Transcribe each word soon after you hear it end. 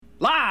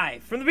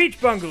live from the Beach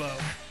Bungalow.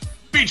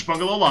 Beach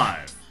Bungalow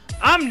Live.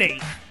 I'm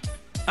Nate.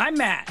 I'm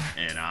Matt.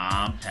 And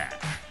I'm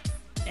Pat.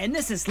 And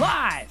this is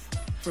live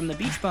from the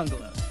Beach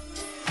Bungalow.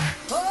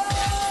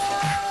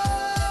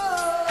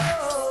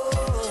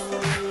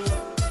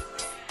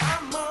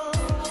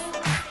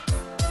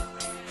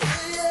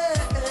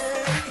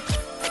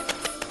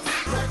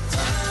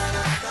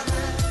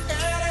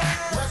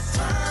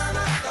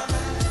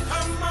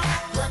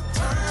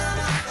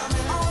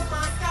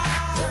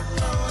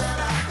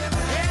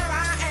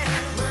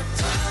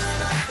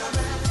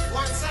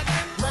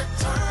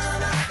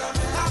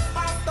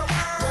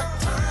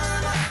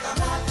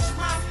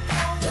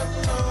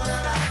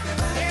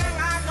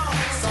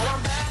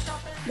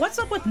 What's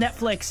up with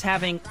Netflix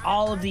having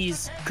all of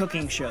these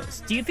cooking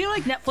shows? Do you feel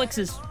like Netflix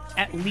is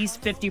at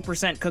least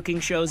 50% cooking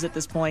shows at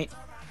this point?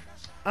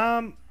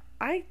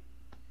 I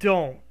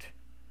don't.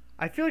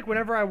 I feel like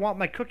whenever I want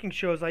my cooking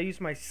shows, I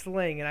use my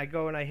Sling and I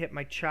go and I hit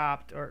my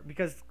Chopped, or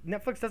because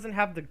Netflix doesn't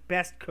have the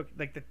best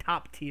like the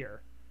top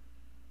tier.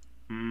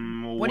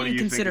 Well, What do you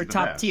consider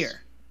top tier?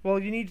 Well,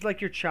 you need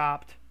like your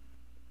Chopped,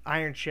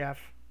 Iron Chef.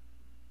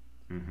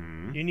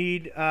 Mm-hmm. You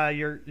need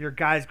your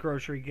Guy's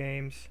Grocery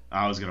Games.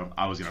 I was gonna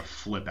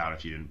flip out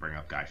if you didn't bring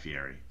up Guy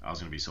Fieri. I was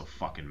gonna be so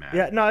fucking mad.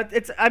 Yeah, no,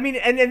 it's I mean,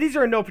 and these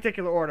are in no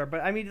particular order, but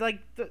I mean like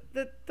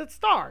the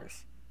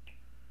stars.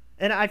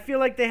 And I feel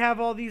like they have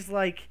all these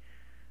like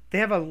they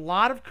have a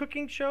lot of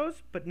cooking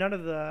shows, but none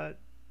of the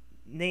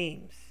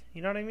names.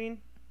 You know what I mean?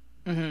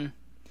 Mm-hmm.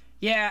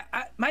 Yeah,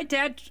 my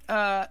dad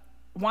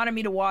wanted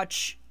me to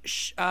watch.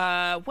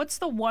 What's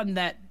the one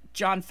that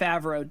Jon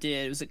Favreau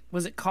did?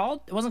 Was it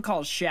called? It wasn't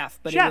called Chef,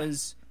 but Chef. It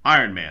was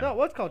Iron Man. No,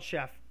 what's called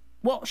Chef?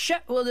 well,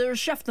 Chef. Well, there was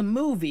Chef the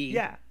movie.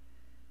 Yeah,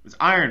 It's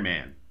Iron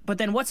Man. But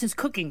then, what's his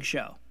cooking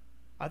show?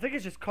 I think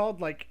it's just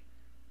called like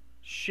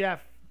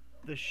Chef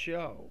the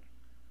Show.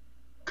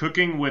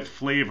 Cooking with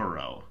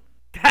Flavoro.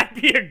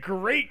 That'd be a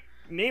great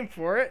name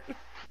for it.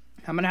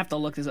 I'm gonna have to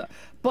look this up.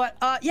 But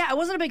yeah, I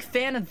wasn't a big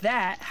fan of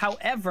that.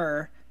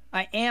 However,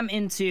 I am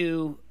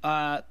into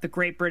the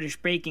Great British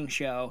Baking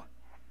Show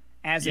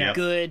as a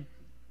good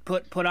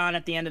put on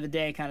at the end of the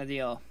day kind of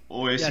deal.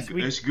 Oh, it's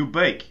Yes, a good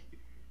bake.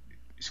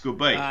 It's a good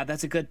bake.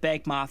 That's a good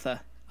bake,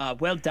 Martha.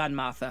 Well done,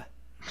 Martha.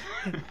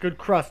 Good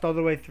crust all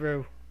the way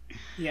through.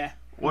 Yeah.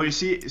 Well, you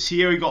see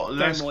here we got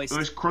Very moist.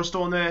 there's crust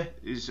on there.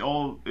 It's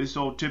all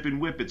tipping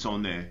whippets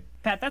on there.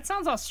 Pat, that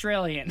sounds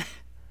Australian.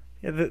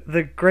 Yeah,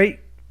 the Great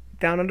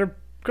Down Under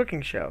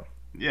Cooking Show.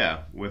 Yeah,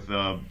 with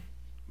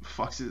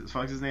fuck's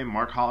his name?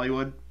 Mark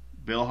Hollywood,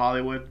 Bill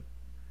Hollywood.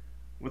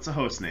 What's the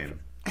host name?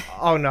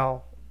 Oh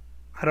no,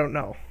 I don't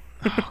know.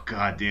 Oh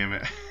god damn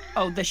it.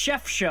 Oh, the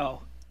Chef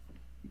Show.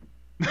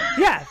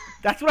 Yeah,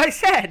 that's what I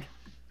said.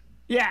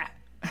 Yeah.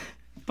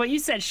 But you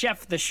said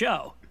Chef the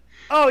Show.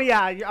 Oh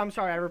yeah, I'm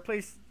sorry.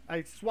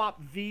 I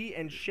swapped V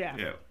and Chef.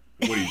 Yeah.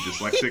 What are you,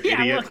 dyslexic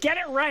Yeah, idiot? well, get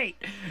it right.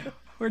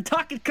 We're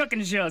talking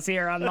cooking shows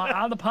here on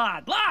the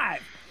pod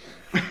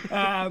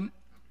live.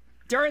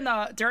 During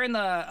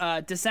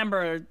the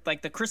December,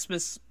 like the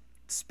Christmas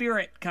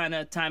spirit kind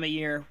of time of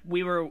year,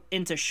 we were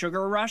into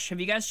Sugar Rush. Have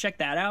you guys checked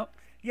that out?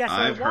 Yeah, so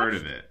I've heard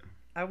of it.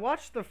 I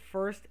watched the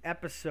first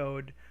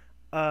episode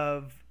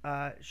of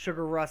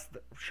Sugar Rush,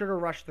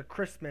 the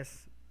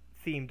Christmas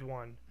themed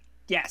one.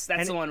 Yes,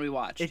 that's And the one we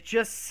watched. It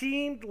just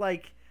seemed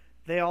like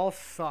they all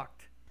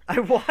sucked. I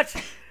watched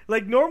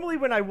like normally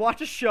when I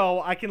watch a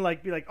show, I can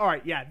like be like, all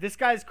right, yeah, this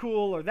guy's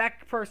cool, or that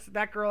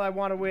girl I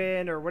want to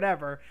win, or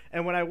whatever.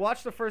 And when I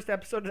watched the first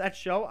episode of that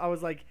show, I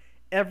was like,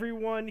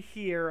 everyone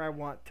here I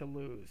want to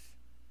lose.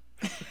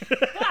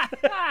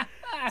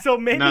 So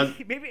maybe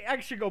I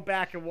should go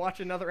back and watch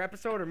another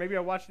episode, or maybe I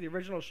watch the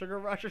original Sugar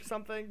Rush or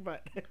something.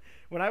 But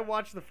when I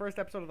watched the first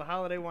episode of the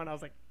holiday one, I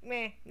was like,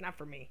 meh, not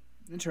for me.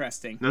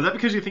 Interesting. Now, is that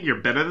because you think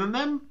you're better than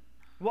them?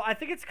 Well, I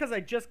think it's because I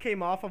just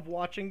came off of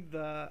watching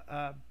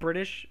the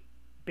British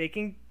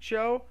baking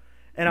show,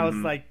 and I was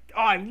like,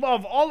 oh, I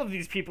love all of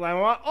these people. I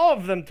want all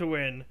of them to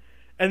win.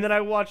 And then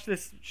I watched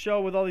this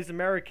show with all these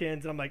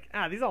Americans, and I'm like,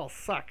 these all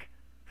suck.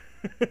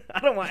 I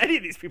don't want any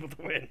of these people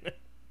to win.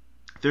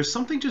 There's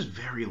something just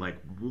very like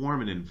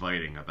warm and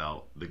inviting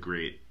about the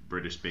Great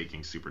British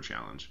Baking Super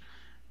Challenge.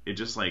 It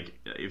just like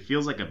it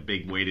feels like a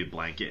big weighted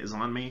blanket is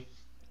on me.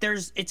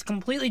 It's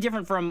completely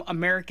different from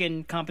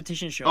American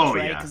competition shows, Oh,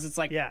 right? yeah. Because it's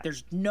like Yeah.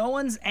 there's no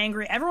one's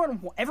angry.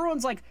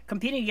 Everyone's like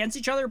competing against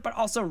each other, but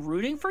also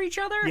rooting for each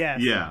other.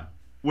 Yes. Yeah,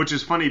 which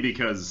is funny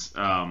because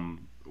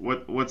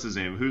what's his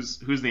name? Who's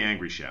the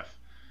angry chef?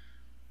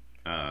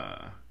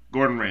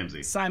 Gordon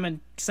Ramsay.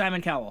 Simon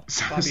Cowell.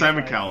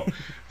 Simon Cowell.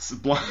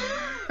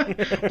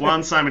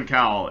 Blonde Simon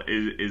Cowell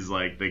is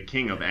like the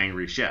king of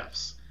angry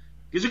chefs.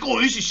 He's like,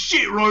 oh, this is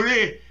shit right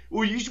here.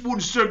 Well, you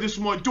wouldn't serve this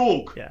to my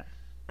dog. Yeah.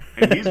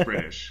 And he's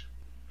British.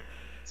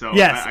 So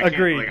Yes, I can't-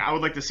 agreed. Like, I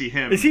would like to see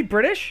him. Is he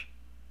British?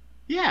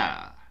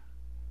 Yeah.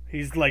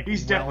 He's like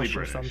He's definitely Welsh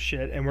or some British.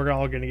 shit, and we're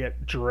all gonna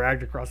get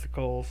dragged across the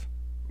coals.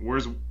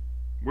 Where's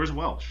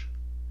Welsh?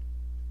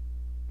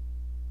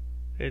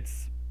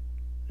 It's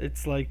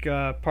like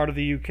part of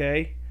the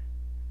UK.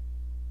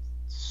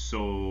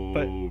 So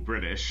But-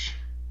 British.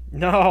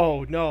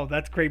 No,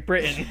 that's Great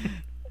Britain.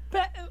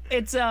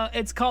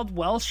 It's called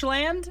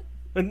Welshland.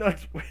 No,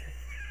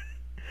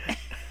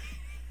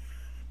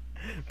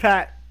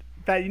 Pat,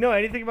 you know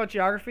anything about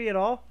geography at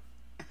all?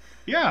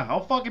 Yeah,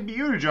 I'll fucking be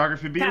you to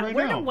geography beat Pat, right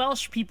where now. do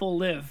Welsh people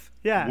live?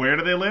 Yeah. Where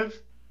do they live?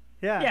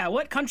 Yeah. Yeah,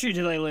 what country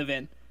do they live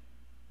in?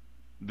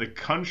 The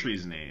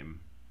country's name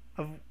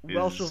Of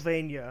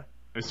Welshylvania.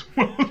 is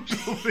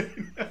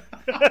Welshylvania.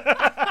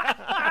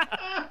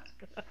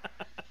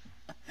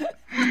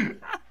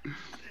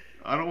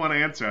 I don't want to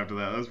answer after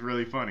that. That's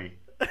really funny.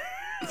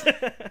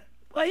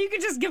 Well, you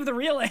can just give the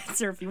real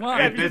answer if you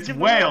want. It's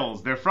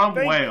Wales. They're from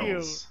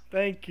Wales.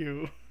 Thank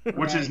you.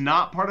 Which is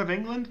not part of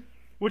England?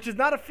 Which is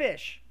not a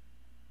fish.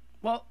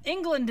 Well,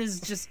 England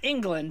is just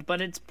England,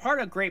 but it's part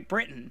of Great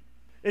Britain.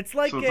 It's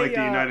like So it's like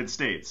the United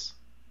States.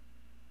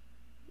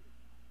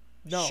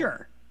 No.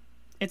 Sure.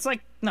 It's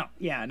like no.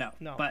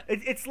 But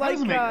it's That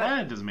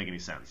like doesn't make any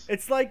sense.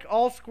 it's like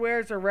all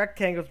squares are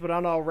rectangles, but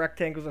not all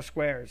rectangles are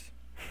squares.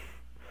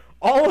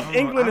 All of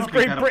England is think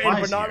Great that Britain,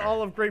 applies but not here.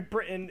 all of Great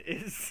Britain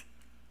is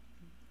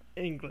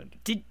England.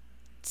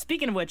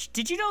 Speaking of which,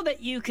 did you know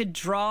that you could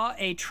draw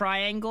a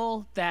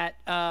triangle that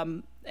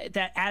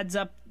adds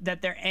up,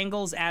 that their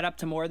angles add up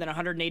to more than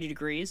 180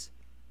 degrees?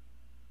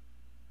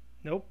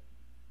 Nope.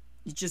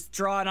 You just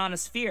draw it on a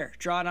sphere.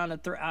 Draw it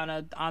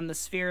on the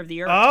sphere of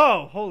the Earth.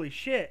 Oh, holy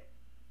shit.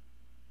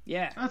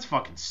 Yeah. That's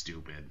fucking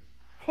stupid.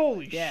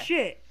 Holy Yeah.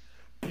 shit.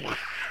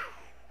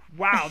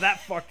 Wow,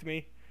 that fucked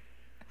me.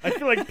 I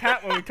feel like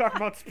Pat when we talk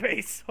about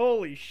space.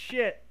 Holy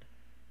shit.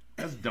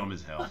 That's dumb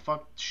as hell.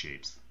 Fuck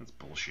shapes. That's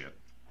bullshit.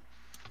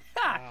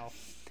 Wow.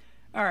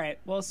 All right.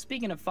 Well,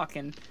 speaking of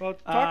fucking, Well,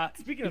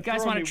 speaking you of guys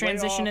throwing want me to way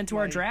transition off into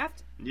our my-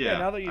 draft? Yeah,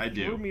 now that you I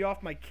threw do. me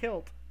off my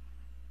kilt.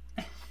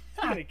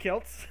 Speaking of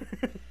kilts,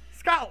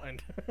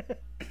 Scotland.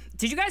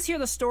 Did you guys hear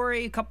the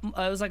story? It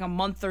was like a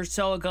month or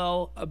so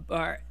ago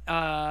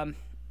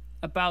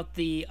about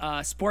the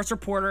sports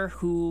reporter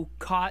who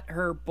caught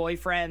her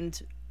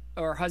boyfriend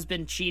or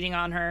husband cheating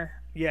on her.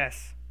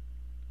 Yes.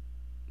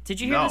 Did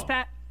you hear No. this,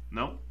 Pat?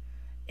 Nope.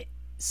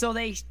 So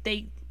they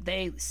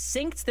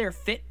synced their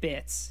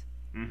Fitbits,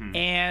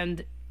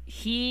 and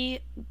he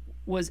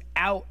was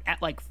out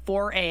at like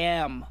 4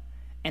 a.m.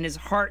 and his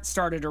heart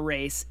started to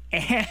race,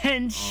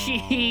 and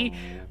she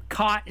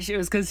it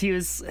was because he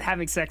was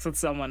having sex with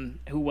someone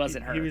who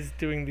wasn't her. He was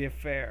doing the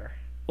affair.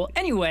 Well,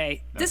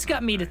 anyway, this got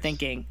not me to nice.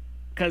 thinking,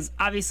 because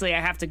obviously I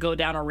have to go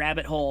down a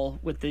rabbit hole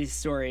with these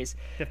stories.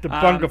 You have to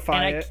and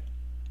bungify it.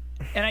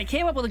 And I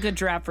came up with a good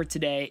draft for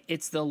today.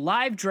 It's the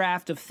live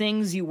draft of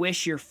things you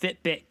wish your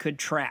Fitbit could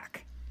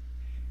track.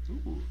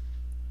 Ooh.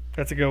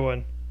 That's a good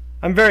one.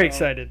 I'm very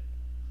excited.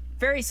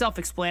 Very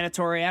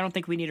self-explanatory. I don't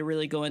think we need to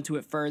really go into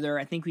it further.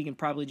 I think we can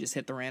probably just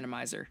hit the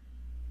randomizer.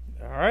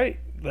 All right.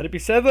 Let it be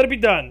said, let it be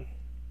done.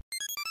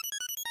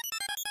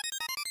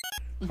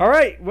 All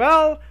right.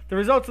 Well, the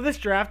results of this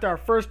draft are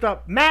first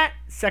up, Matt.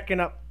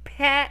 Second up,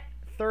 Pat.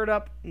 Third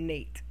up,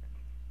 Nate.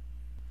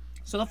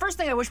 So the first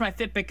thing I wish my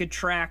Fitbit could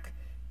track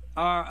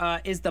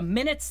is the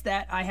minutes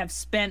that I have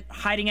spent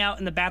hiding out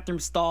in the bathroom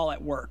stall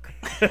at work.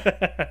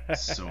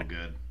 So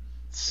good.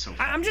 So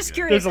I'm just fucking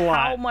curious There's a lot.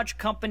 how much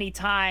company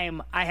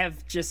time I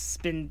have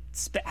just been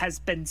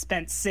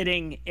spent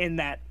sitting in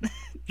that.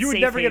 You would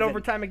safe never get haven.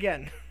 overtime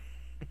again.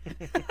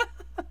 good.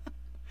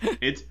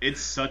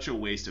 It's such a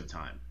waste of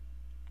time.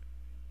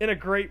 In a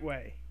great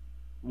way.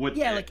 What?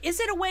 Yeah, like, is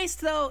it a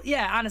waste though?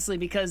 Yeah, honestly,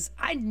 because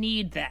I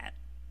need that.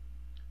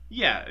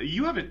 Yeah,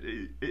 you have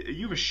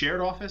a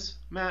shared office,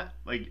 Matt.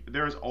 Like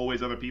there's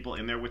always other people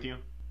in there with you.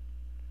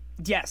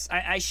 Yes,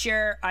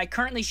 I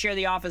currently share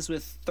the office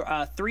with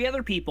 3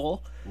 other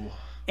people,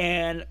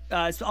 and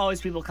it's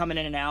always people coming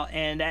in and out.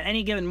 And at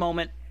any given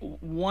moment,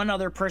 one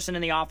other person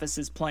in the office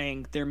is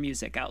playing their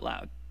music out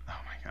loud. Oh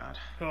my god.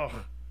 Oh.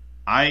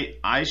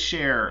 I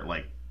share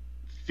like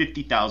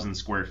 50,000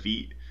 square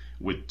feet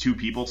with 2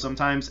 people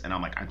sometimes, and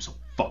I'm like, I'm so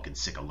fucking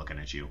sick of looking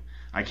at you.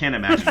 I can't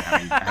imagine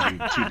having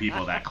 2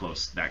 people that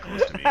close to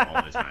me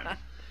all the time.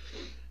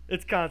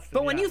 It's constant.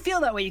 But when yeah. you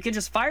feel that way, you can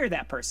just fire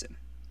that person.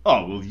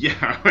 Oh well,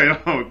 yeah.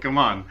 Oh, come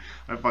on.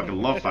 I fucking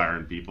love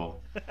firing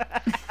people.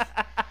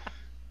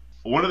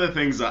 One of the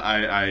things that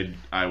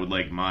I would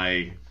like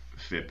my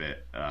Fitbit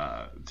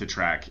to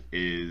track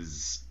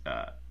is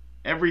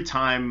every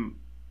time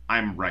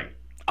I'm right.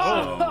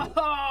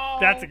 Oh,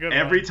 That's a good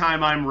Every one.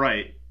 time I'm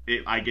right,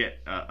 I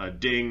get a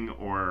ding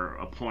or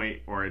a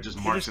point, or it just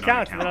It marks just it on the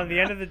counts, and then on calendar.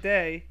 the end of the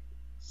day,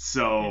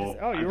 So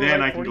you were then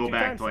right I can go 42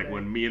 back times to like today.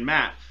 when me and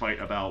Matt fight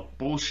about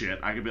bullshit.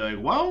 I could be like,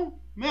 well,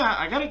 Matt,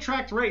 I got it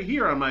tracked right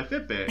here on my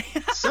Fitbit.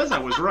 It says I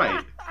was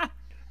right.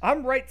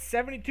 I'm right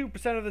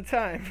 72% of the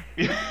time.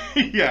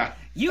 Yeah.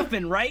 you've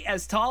been right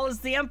as tall as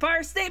the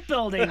Empire State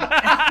Building.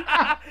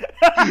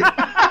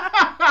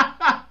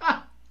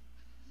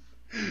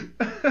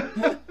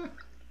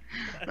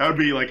 That would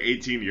be like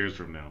 18 years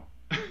from now.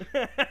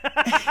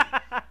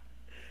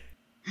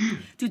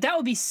 Dude, that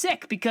would be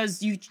sick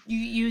because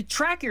you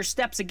track your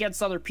steps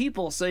against other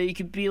people, so you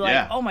could be like,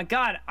 Yeah. oh my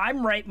god,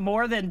 I'm right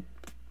more than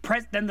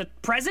than the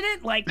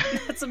president? Like,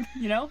 that's a,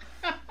 you know?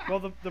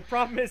 Well, the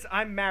problem is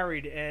I'm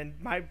married and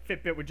my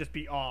Fitbit would just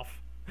be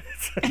off.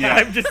 Yeah.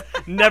 I'm just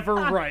never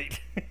right.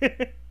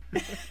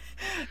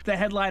 The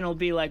headline will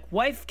be like,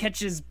 wife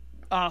catches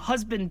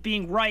husband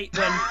being right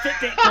when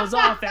Fitbit goes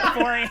off at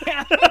 4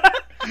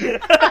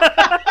 a.m.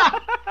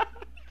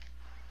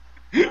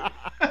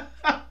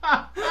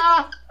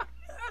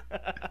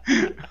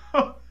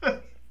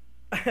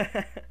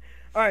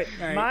 All right.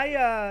 All right.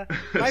 My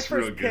That's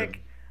real first good.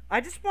 pick. I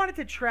just wanted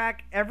to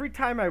track every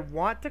time I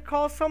want to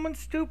call someone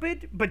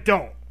stupid, but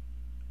don't.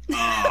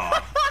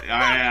 Oh,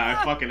 yeah,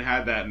 I fucking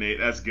had that, Nate.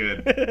 That's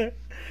good.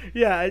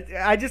 Yeah,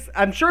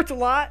 I'm sure it's a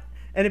lot,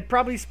 and it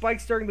probably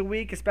spikes during the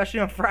week, especially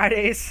on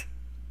Fridays.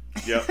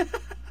 Yep.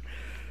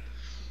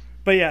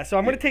 But yeah, so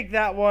I'm going to take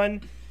that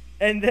one.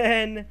 And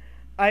then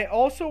I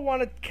also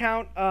want to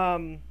count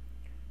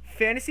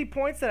fantasy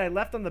points that I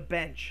left on the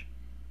bench.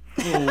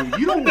 Oh,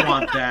 you don't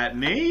want that,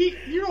 Nate.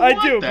 You don't I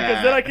want do, that.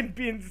 because then I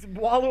can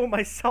wallow in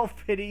my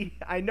self-pity.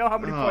 I know how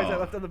many points I Oh.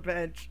 left on the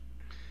bench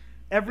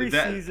every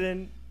That-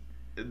 season.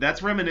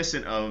 That's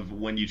reminiscent of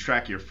when you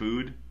track your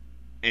food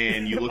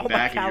and you look All my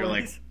back and you're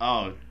like, calories.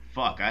 oh,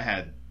 fuck, I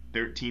had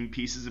 13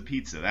 pieces of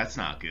pizza. That's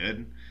not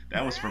good.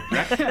 That was for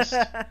breakfast.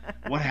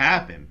 What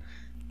happened?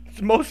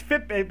 Most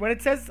Fitbit, when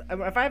it says,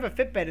 if I have a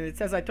Fitbit and it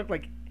says I took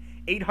like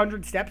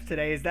 800 steps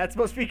today, is that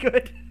supposed to be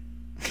good?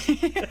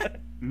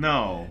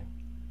 No.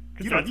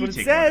 That's what it take more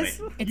than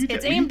says.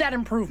 It's aimed at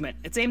improvement.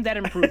 It's aimed at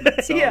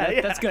improvement. So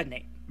Yeah, that's good,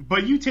 Nate.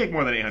 But you take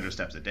more than 800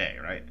 steps a day,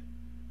 right?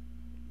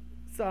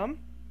 Some.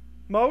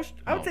 Most.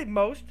 I would Oh. say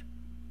most.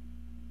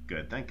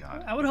 Good, thank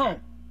God. I would Okay. hope.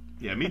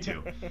 Yeah, me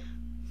too.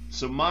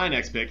 So my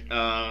next pick,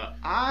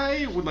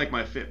 I would like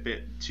my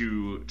Fitbit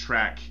to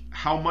track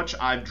how much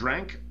I've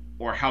drank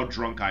or how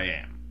drunk I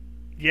am.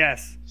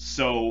 Yes.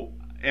 So,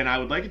 and I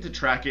would like it to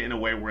track it in a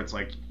way where it's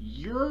like,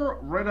 you're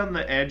right on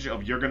the edge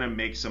of you're going to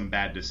make some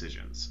bad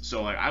decisions.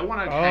 So, like, I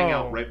want to hang Oh.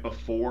 out right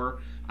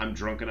before I'm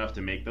drunk enough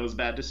to make those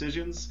bad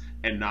decisions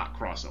and not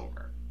cross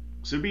over.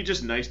 So it'd be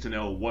just nice to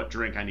know what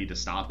drink I need to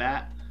stop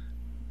at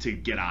to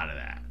get out of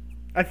that.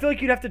 I feel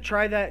like you'd have to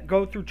try that,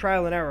 go through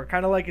trial and error.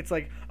 Kind of like it's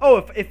like,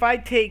 oh, if I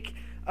take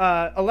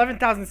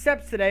 11,000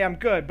 steps today, I'm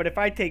good. But if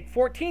I take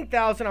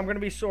 14,000, I'm going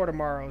to be sore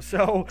tomorrow.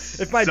 So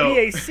if my So-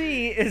 BAC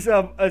is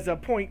a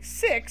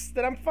 0.6,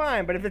 then I'm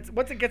fine. But if it's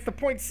once it gets to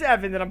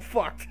 0.7, then I'm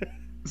fucked.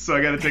 So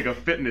I got to take a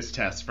fitness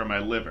test for my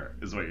liver,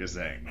 is what you're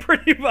saying.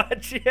 Pretty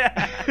much,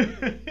 yeah.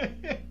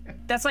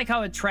 That's like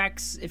how it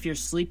tracks if you're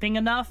sleeping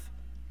enough.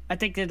 I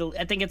think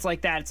it's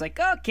like that. It's like,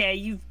 okay,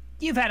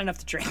 you've had enough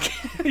to drink.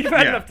 You've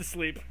had Yeah. enough to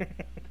sleep.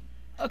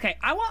 Okay,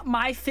 I want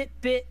my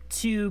Fitbit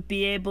to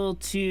be able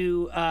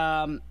to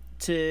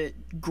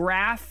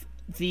graph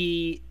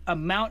the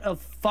amount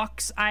of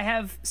fucks I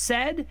have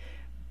said,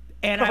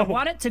 and I Oh.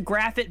 want it to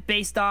graph it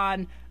based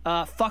on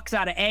fucks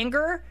out of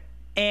anger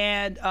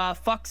and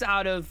fucks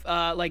out of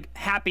like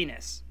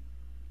happiness,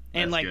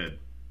 and That's like good.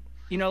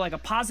 you know, like a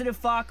positive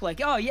fuck,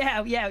 like oh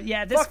yeah,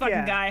 this Fuck fucking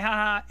yeah. guy,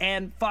 haha,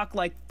 and fuck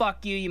like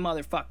fuck you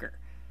motherfucker.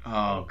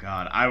 Oh,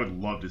 God. I would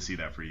love to see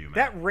that for you, man.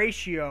 That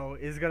ratio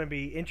is going to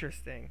be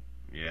interesting.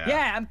 Yeah.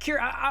 Yeah, I'm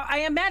curious.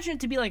 I imagine it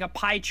to be like a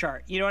pie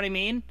chart. You know what I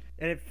mean?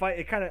 And it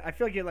kind of, I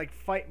feel like it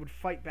would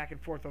fight back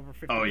and forth over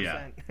 50%. Oh,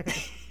 yeah.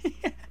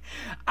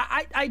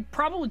 I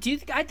probably do.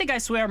 I think I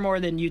swear more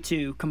than you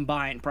two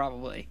combined,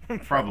 probably.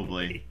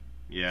 Probably.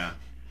 Yeah.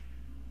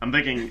 I'm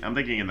thinking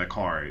in the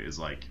car is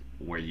like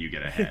where you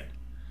get ahead.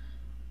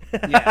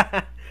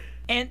 Yeah.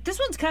 And this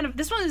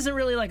one isn't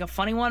really like a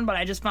funny one, but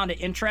I just found it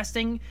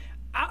interesting.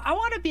 I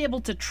want to be able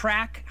to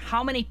track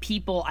how many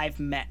people I've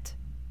met.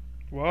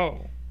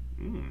 Whoa.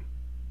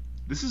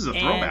 This is a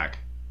throwback.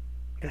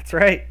 That's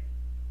right.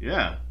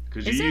 Yeah.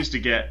 Because Is you it?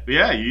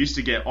 used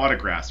to get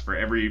autographs for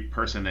every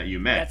person that you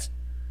met.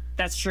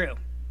 That's true.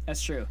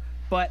 That's true.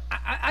 But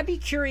I'd be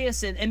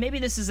curious, and maybe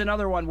this is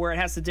another one where it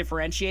has to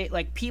differentiate,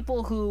 like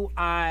people who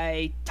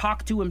I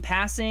talk to in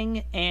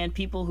passing and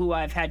people who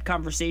I've had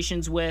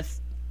conversations with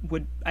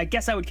I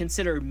guess I would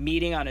consider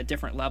meeting on a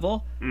different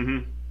level.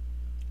 Mm-hmm.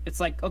 It's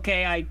like,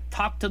 okay, I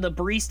talk to the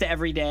barista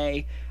every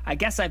day. I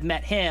guess I've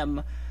met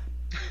him,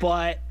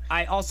 but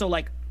I also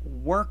like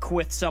work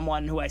with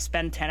someone who I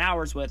spend 10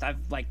 hours with. I've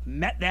like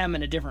met them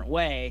in a different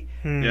way.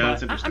 Yeah,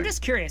 that's interesting. I'm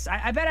just curious.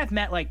 I bet I've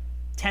met like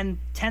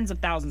tens of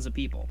thousands of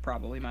people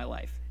probably in my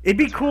life. It'd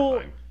be That's cool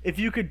horrifying. if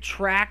you could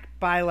track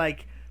by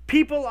like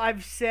people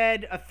I've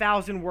said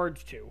 1,000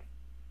 words to.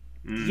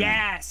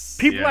 Yes.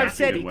 People Yeah, I've that's a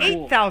said good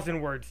way.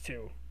 8,000 words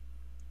to.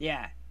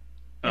 Yeah.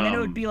 And then it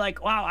would Um, be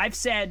like, wow, I've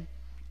said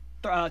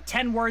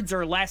 10 words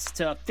or less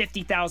to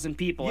 50,000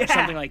 people or Yeah.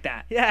 something like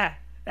that. Yeah.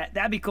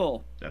 That'd be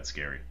cool. That's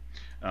scary.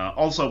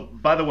 Also,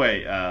 by the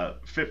way,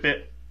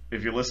 Fitbit,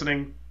 if you're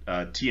listening,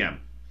 TM.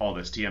 All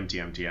this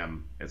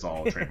TM. It's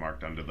all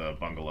trademarked under the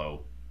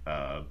Bungalow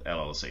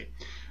LLC.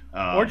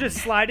 Or just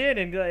slide in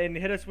and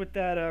hit us with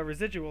that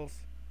residuals.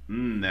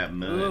 That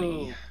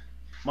money. Ooh.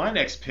 My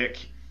next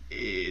pick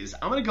is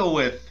I'm gonna go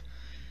with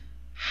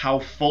how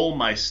full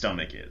my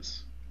stomach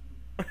is.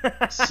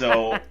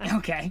 So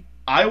Okay.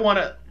 I want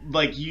to,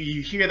 like,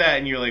 you hear that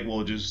and you're like,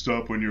 well, just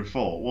stop when you're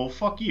full. Well,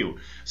 fuck you.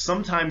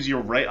 Sometimes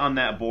you're right on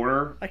that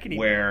border I can eat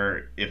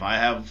where if I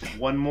have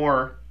one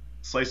more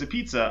slice of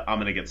pizza, I'm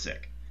going to get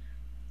sick.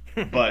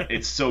 But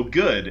it's so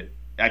good,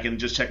 I can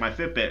just check my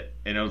Fitbit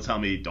and it'll tell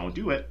me, don't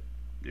do it.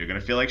 You're going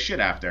to feel like shit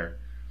after.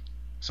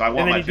 So I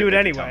want then my you do it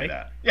Fitbit to tell me anyway.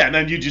 that. Yeah, and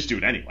then you just do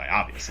it anyway,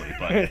 obviously.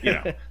 But, you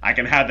know, I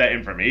can have that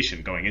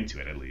information going into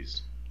it at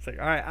least. It's like,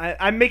 all right,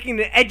 I'm making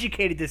an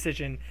educated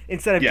decision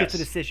instead of just a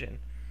Yes. decision.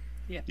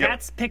 Yeah, Yep.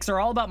 Pat's picks are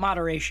all about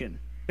moderation.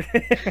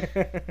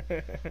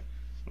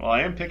 Well,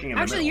 I am picking in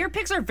the Actually, middle. your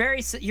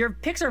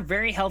picks are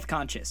very health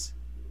conscious.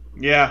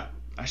 Yeah,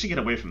 I should get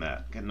away from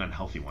that. Get an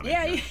unhealthy one.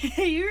 Yeah, in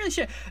here. you really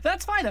should.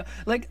 That's fine though.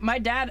 Like my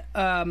dad,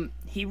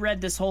 he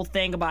read this whole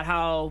thing about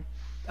how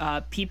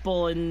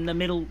people in the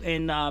middle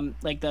in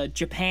like the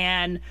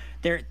Japan,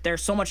 they're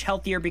so much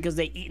healthier because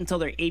they eat until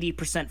they're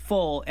 80%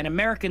 full, and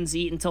Americans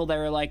eat until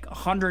they're like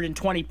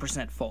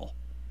 120% full.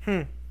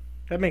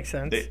 That makes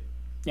sense.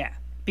 Yeah,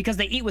 because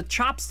they eat with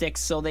chopsticks,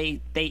 so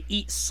they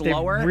eat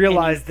slower. and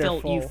realize you they're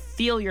feel, full. You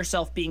feel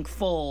yourself being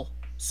full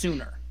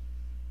sooner.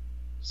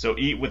 So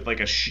eat with like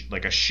a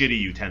shitty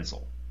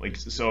utensil. Like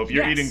so, if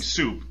you're Yes. eating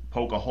soup,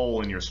 poke a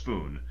hole in your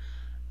spoon,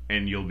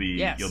 and you'll be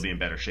Yes. in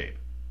better shape.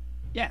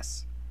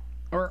 Yes.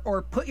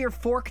 Or put your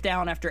fork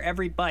down after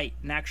every bite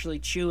and actually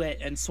chew it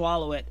and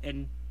swallow it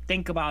and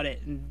think about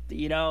it and,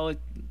 you know,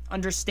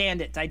 understand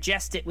it,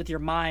 digest it with your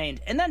mind,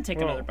 and then take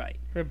another bite.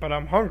 But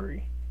I'm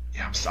hungry.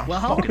 Yeah, I'm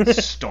Well- fucking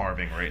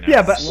starving right now.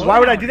 Yeah, but Slow why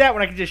would I down. do that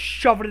when I can just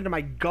shove it into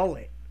my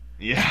gullet?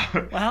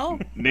 yeah. Well,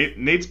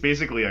 Nate's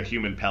basically a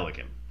human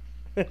pelican.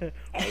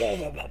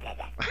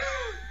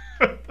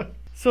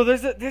 So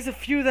there's a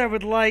few that I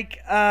would like.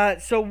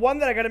 So one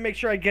that I got to make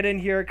sure I get in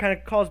here kind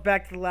of calls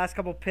back to the last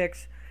couple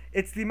picks.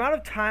 It's the amount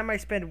of time I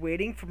spend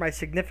waiting for my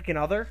significant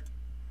other.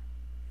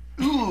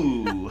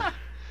 Ooh.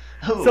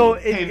 Oh, So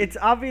hey, it's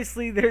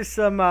obviously there's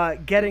some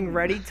getting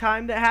ready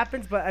time that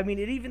happens, but I mean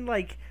it even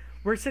like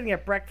we're sitting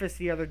at breakfast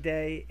the other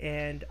day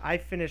and I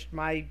finished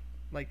my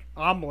like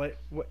omelet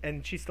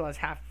and she still has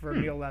half of her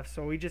meal left,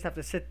 so we just have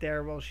to sit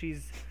there while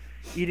she's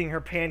eating her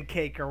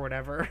pancake or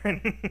whatever.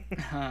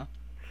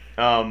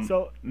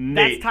 So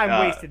Nate, that's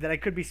time wasted that I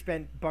could be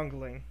spent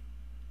bungling.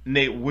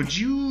 Nate, would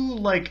you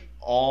like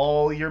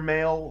all your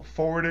mail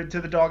forwarded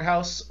to the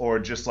doghouse, or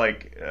just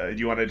like do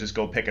you want to just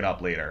go pick it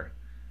up later?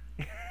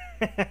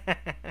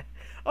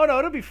 Oh no,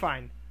 it'll be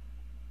fine.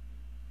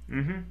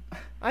 Mm-hmm.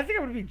 I think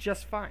it would be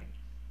just fine.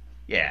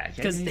 Yeah.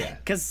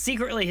 because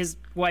secretly his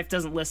wife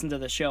doesn't listen to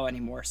the show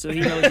anymore, so he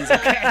knows he's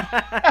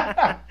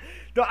okay.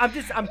 No,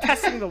 I'm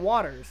testing the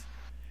waters.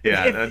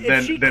 Yeah, If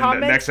then she the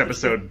comments- next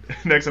episode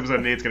Nate's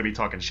gonna be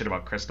talking shit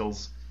about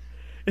crystals.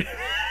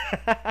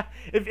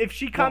 If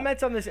she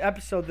comments on this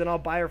episode, then I'll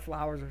buy her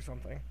flowers or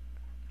something.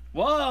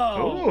 Whoa!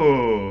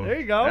 Oh, There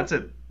you go.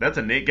 That's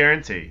a Nate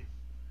guarantee.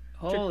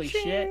 Holy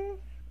Cha-ching. shit!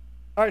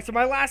 All right, so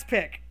my last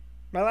pick.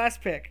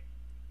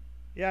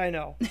 Yeah, I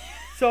know.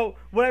 So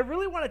what I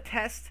really want to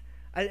test,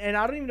 and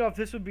I don't even know if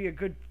this would be a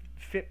good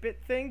Fitbit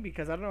thing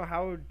because I don't know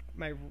how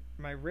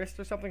my wrist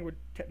or something would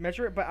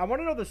measure it, but I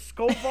want to know the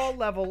Scoville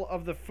level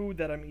of the food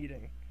that I'm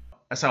eating.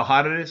 That's how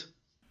hot it is.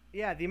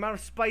 Yeah, the amount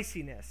of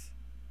spiciness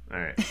All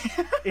right.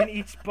 in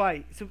each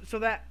bite. So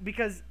that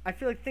because I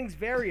feel like things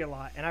vary a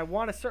lot, and I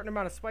want a certain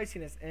amount of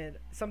spiciness, and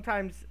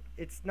sometimes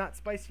it's not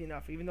spicy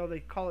enough, even though they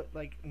call it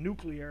like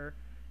nuclear.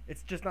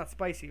 It's just not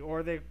spicy,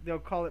 or they'll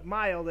call it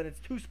mild, and it's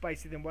too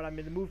spicy than what I'm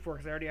in the mood for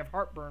because I already have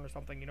heartburn or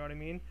something. You know what I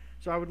mean?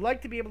 So I would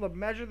like to be able to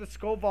measure the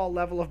Scoville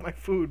level of my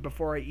food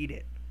before I eat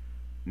it.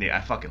 Nate,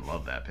 I fucking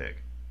love that pick.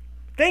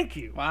 Thank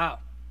you. Wow.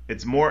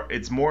 It's more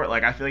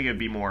like I feel like it'd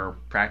be more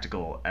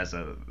practical as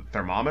a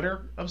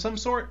thermometer of some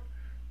sort.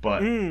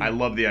 But I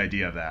love the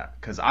idea of that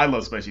because I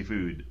love spicy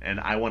food and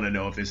I want to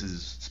know if this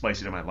is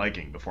spicy to my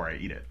liking before I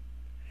eat it.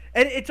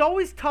 And it's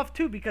always tough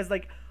too because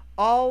like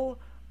I'll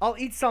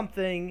eat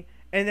something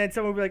and then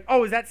someone will be like,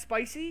 "Oh, is that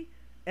spicy?"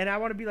 And I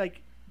want to be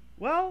like,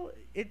 "Well,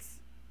 it's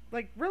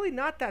like really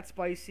not that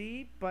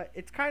spicy, but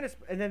it's kind of."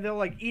 And then they'll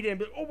like eat it and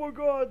be like, "Oh my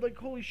god, like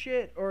holy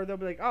shit!" Or they'll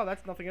be like, "Oh,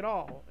 that's nothing at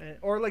all."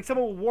 Or like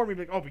someone will warn me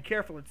like, "Oh, be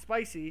careful, it's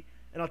spicy."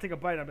 And I'll take a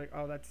bite and I'm like,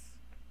 "Oh, that's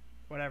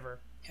whatever."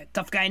 Yeah,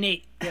 tough guy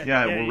Nate.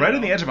 Yeah, we're you right know.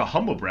 on the edge of a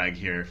humble brag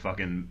here,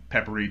 fucking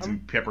Pepper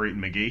Eating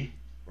McGee.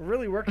 We're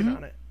really working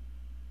on it.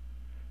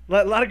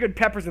 A lot of good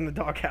peppers in the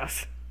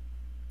doghouse.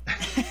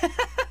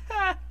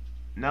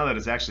 Now that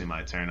it's actually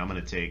my turn, I'm going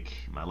to take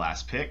my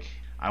last pick.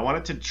 I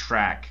wanted to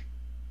track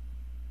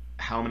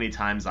how many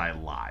times I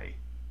lie.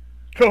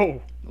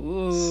 Go.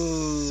 Ooh.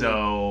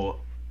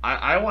 So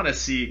I want to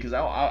see because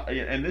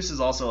and this is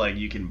also like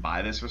you can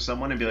buy this for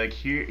someone and be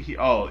like you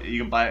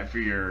can buy it for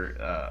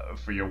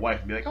your wife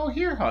and be like, oh,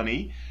 here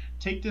honey,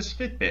 take this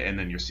Fitbit, and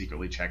then you're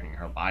secretly checking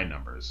her lie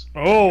numbers.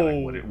 Oh.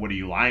 Like, what are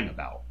you lying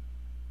about?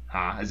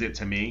 Huh? Is it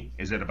to me?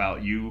 Is it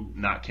about you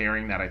not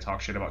caring that I talk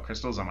shit about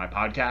crystals on my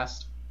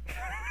podcast?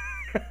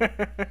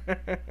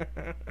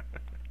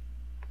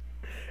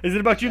 Is it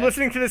about you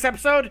listening to this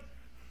episode?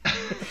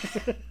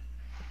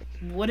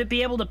 would it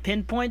be able to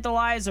pinpoint the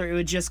lies, or it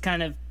would just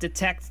kind of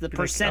detect the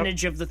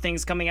percentage of the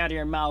things coming out of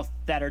your mouth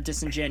that are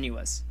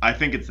disingenuous? I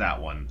think it's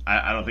that one.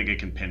 I don't think it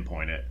can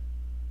pinpoint it.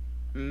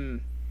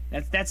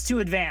 That's too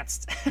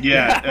advanced.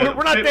 Yeah,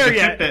 we're not there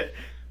yet.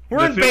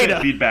 We're in Fitbit beta.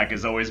 feedback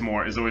is always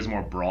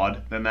more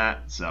broad than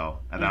that. So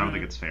I don't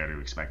think it's fair to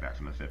expect that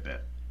from the Fitbit.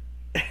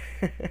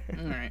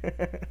 All right.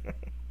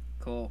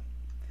 Cool.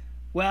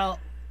 Well,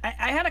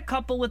 I had a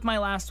couple with my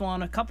last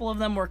one. A couple of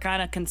them were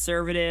kind of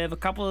conservative. A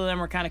couple of them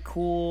were kind of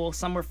cool.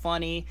 Some were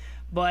funny.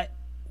 But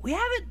we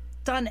haven't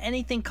done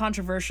anything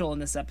controversial in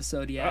this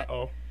episode yet.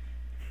 Uh-oh.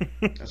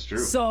 That's true.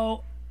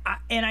 So,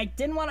 I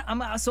didn't want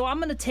to... So I'm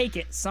going to take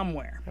it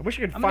somewhere. I wish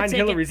you could find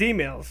Hillary's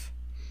emails.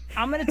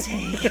 I'm going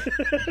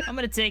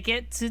to take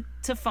it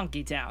to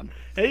Funky Town.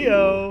 Hey,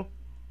 yo.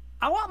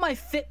 I want my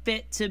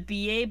Fitbit to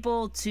be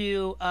able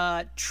to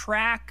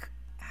track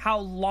how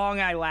long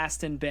I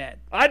last in bed.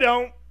 I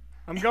don't.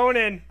 I'm going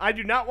in. I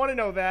do not want to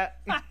know that.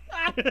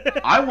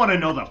 I want to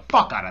know the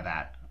fuck out of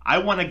that. I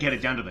want to get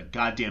it down to the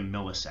goddamn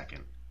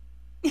millisecond.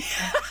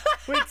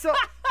 Wait, so...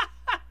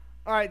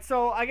 All right,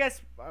 so I guess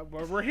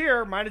we're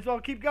here. Might as well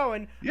keep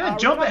going. Yeah,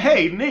 jump it.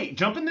 Hey, Nate,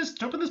 jump in this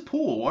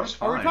pool. Water's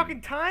fine. Are we talking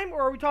time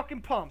or are we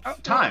talking pumps?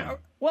 Time?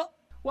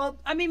 Well,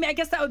 I mean, I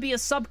guess that would be a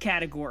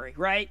subcategory,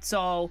 right?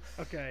 So,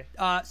 okay.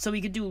 So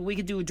we could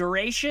do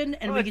duration,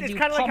 and we could do. It's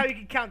kind of like pump. how you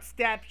can count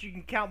steps, you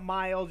can count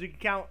miles, you can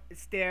count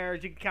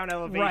stairs, you can count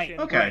elevation. Right.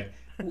 Okay.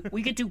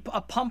 We could do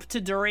a pump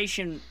to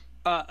duration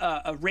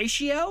a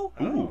ratio.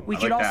 Ooh, we I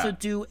could like also that.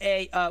 do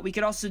a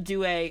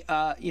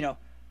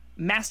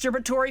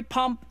masturbatory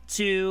pump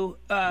to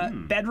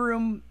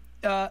bedroom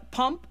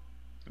pump,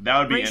 That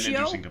would be ratio? an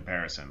interesting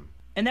comparison.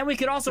 and then we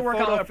could also work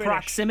photo on a finish.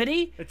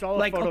 proximity. It's all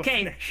like a photo okay,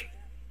 finish.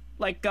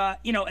 like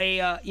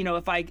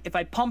if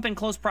I pump in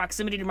close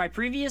proximity to my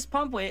previous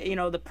pump,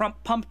 the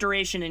pump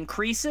duration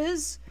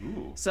increases.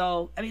 Ooh.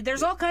 So I mean,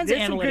 there's all kinds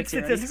There's of some good analytics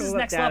here. This statistical is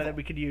next data level. that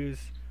we could use.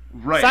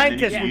 Right, and then you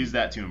Scientists can would- use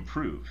that to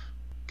improve.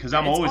 Because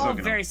I'm It's always all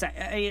looking. very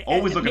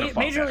always looking to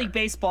fuck Major better. League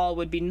Baseball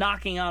would be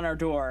knocking on our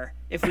door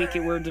if we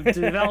were to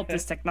develop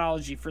this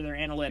technology for their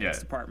analytics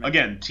department.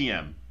 Again,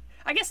 TM.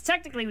 I guess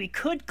technically we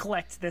could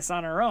collect this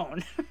on our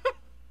own.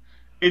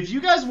 If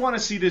you guys want to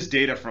see this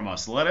data from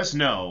us, let us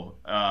know.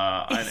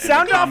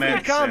 Sound in the off in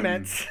the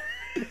comments.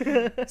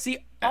 comments. See,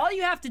 all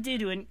you have to do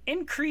to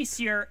increase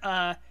your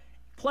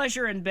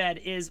pleasure in bed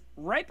is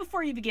right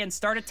before you begin,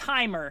 start a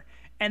timer,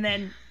 and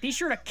then be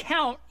sure to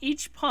count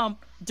each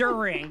pump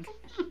during.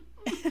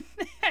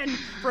 And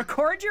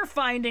record your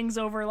findings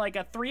over like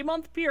a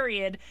 3-month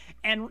period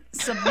and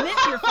submit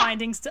your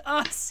findings to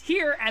us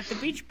here at the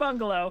Beach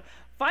Bungalow.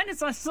 Find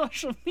us on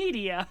social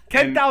media.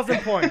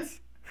 10,000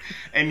 points.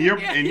 And your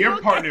you'll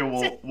partner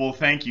get will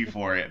thank you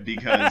for it,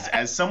 because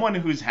as someone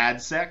who's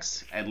had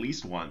sex at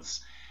least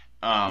once,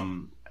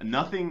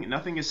 nothing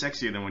is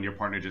sexier than when your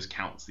partner just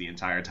counts the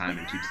entire time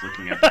and keeps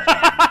looking at the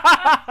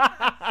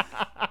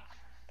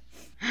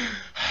phone.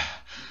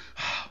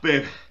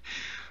 Babe,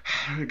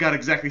 I got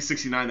exactly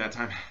 69 that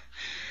time.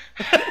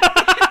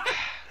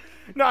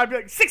 No, I'd be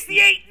like,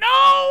 68,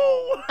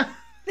 no!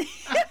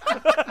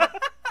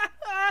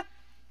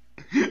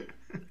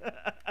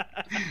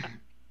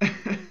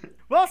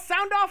 Well,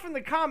 sound off in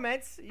the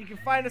comments. You can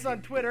find us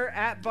on Twitter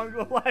at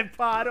Bungalow Live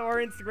Pod or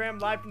Instagram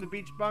Live from the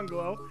Beach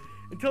Bungalow.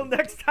 Until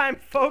next time,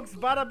 folks,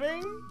 bada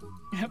bing.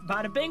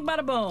 Bada bing,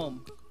 bada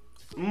boom.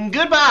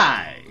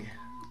 Goodbye.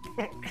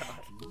 Oh,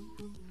 God.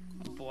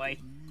 Oh, boy.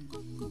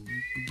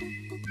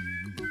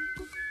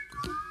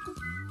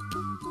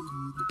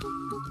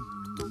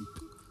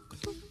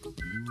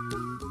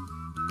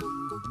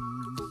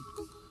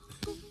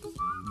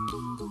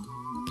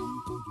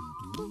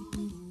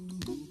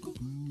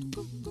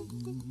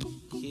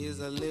 Here's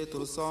a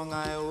little song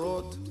I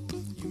wrote.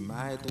 You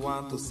might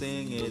want to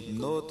sing it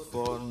note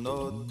for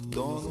note.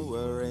 Don't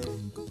worry.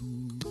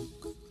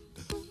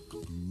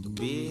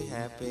 Be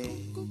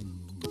happy.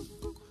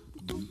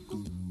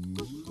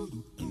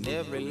 In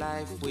every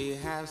life we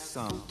have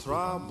some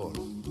trouble.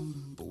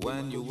 But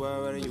when you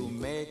worry, you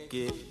make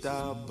it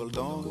double.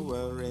 Don't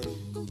worry.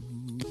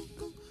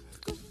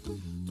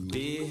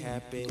 Be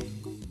happy.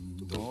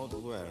 Don't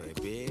worry.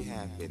 Be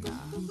happy now.